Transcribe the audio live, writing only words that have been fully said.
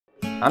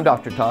I'm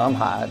Dr. Tom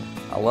Hyde.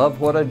 I love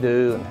what I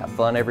do and have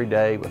fun every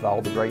day with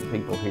all the great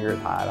people here at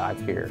Hyde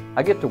Eye Care.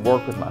 I get to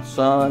work with my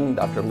son,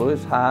 Dr.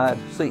 Lewis Hyde,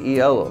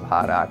 CEO of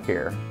Hyde Eye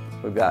Care.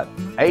 We've got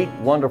 8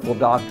 wonderful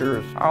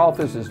doctors. Our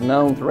office is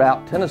known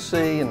throughout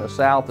Tennessee and the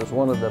South as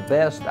one of the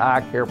best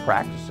eye care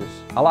practices.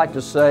 I like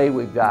to say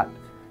we've got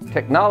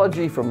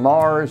technology from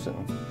Mars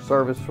and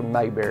service from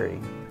Mayberry.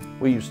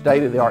 We use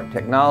state-of-the-art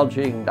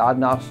technology and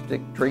diagnostic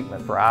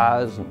treatment for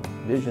eyes and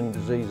vision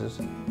diseases.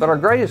 But our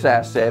greatest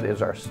asset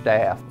is our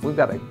staff. We've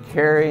got a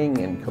caring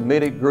and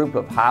committed group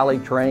of highly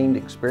trained,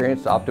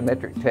 experienced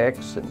optometric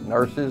techs and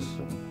nurses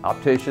and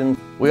opticians.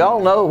 We all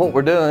know what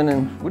we're doing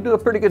and we do a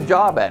pretty good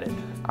job at it.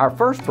 Our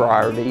first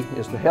priority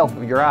is the health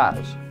of your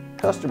eyes.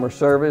 Customer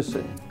service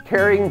and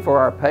caring for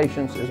our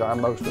patients is our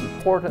most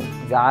important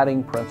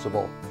guiding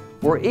principle.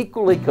 We're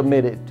equally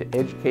committed to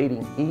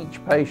educating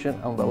each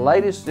patient on the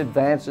latest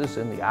advances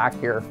in the eye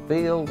care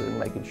field and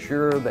making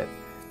sure that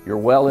you're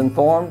well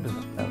informed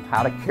on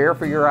how to care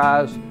for your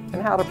eyes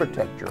and how to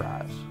protect your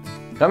eyes.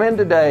 Come in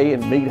today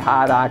and meet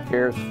Hyde Eye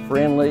Care's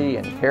friendly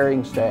and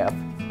caring staff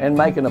and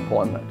make an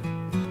appointment.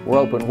 We're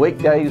open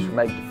weekdays from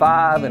 8 to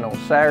 5 and on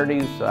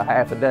Saturdays a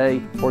half a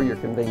day for your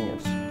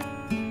convenience.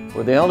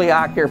 We're the only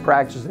eye care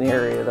practice in the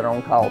area that are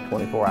on call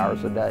 24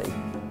 hours a day.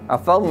 Our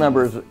phone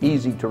number is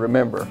easy to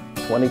remember,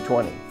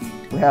 2020.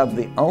 We have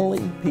the only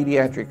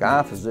pediatric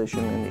eye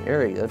physician in the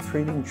area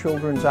treating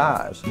children's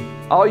eyes.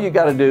 All you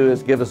got to do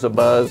is give us a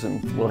buzz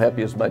and we'll help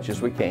you as much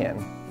as we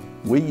can.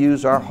 We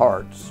use our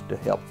hearts to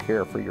help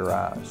care for your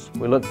eyes.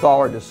 We look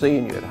forward to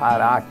seeing you at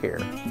Hyde Eye Care.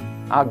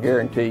 I'll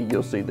guarantee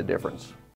you'll see the difference.